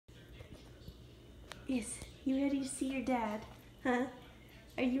Yes, you ready to see your dad? Huh?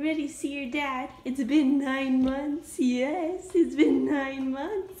 Are you ready to see your dad? It's been 9 months. Yes, it's been 9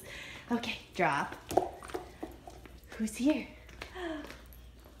 months. Okay, drop. Who's here?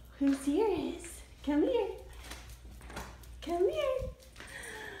 Who's here is? Come here. Come here.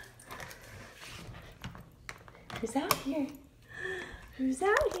 Who's out here? Who's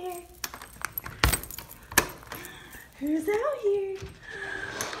out here? Who's out here?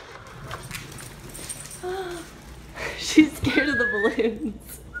 Oh, she's scared of the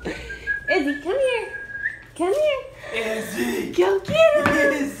balloons. Izzy, come here. Come here. Izzy! Go get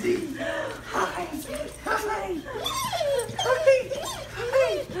him. Izzy! Hi! Hi! Hi!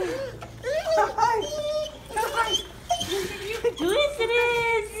 Hi! Hi! Hi! Who is it?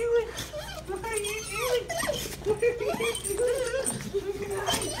 What are you doing? What are you doing?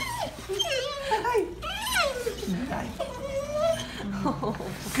 Hi! Hi! Oh.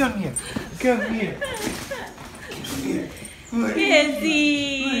 Come here! Come here! Come here! What are you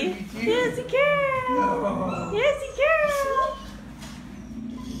Izzy! doing? Izzy girl! Oh. Izzy girl!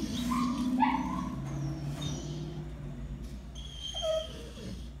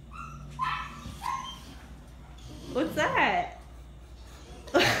 What's that?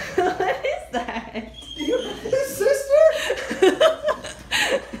 What is that? His sister?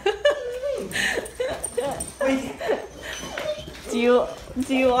 Wait. Do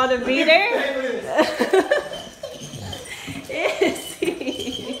you want to meet her?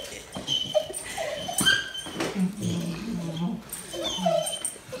 Izzy!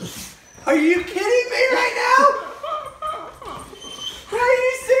 Are you kidding me right now? Are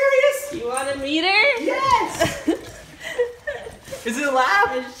you serious? You want to meet her? Yes! Is it a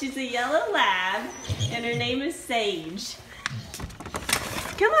lab? She's a yellow lab, and her name is Sage.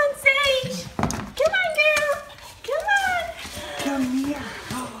 Come on, Sage! Come on, girl! Come on! Come here.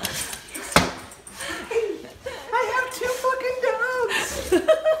 I have 2 fucking dogs.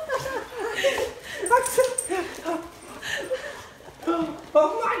 Oh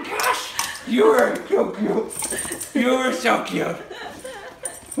my gosh! You are so cute. You are so cute.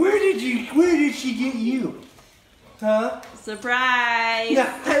 Where did she get you? Huh? Surprise!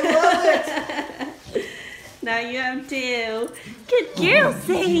 Yeah, I love it. Now you have 2. Good girl,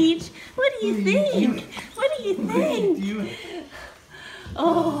 Sage. What do you think? What do you think?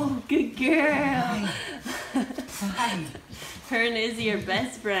 Oh, good girl. Hi. Her and Izzy are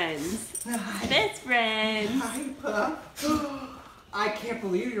best friends. Hi. Best friends. Hi, Pup. I can't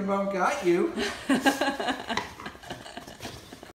believe your mom got you.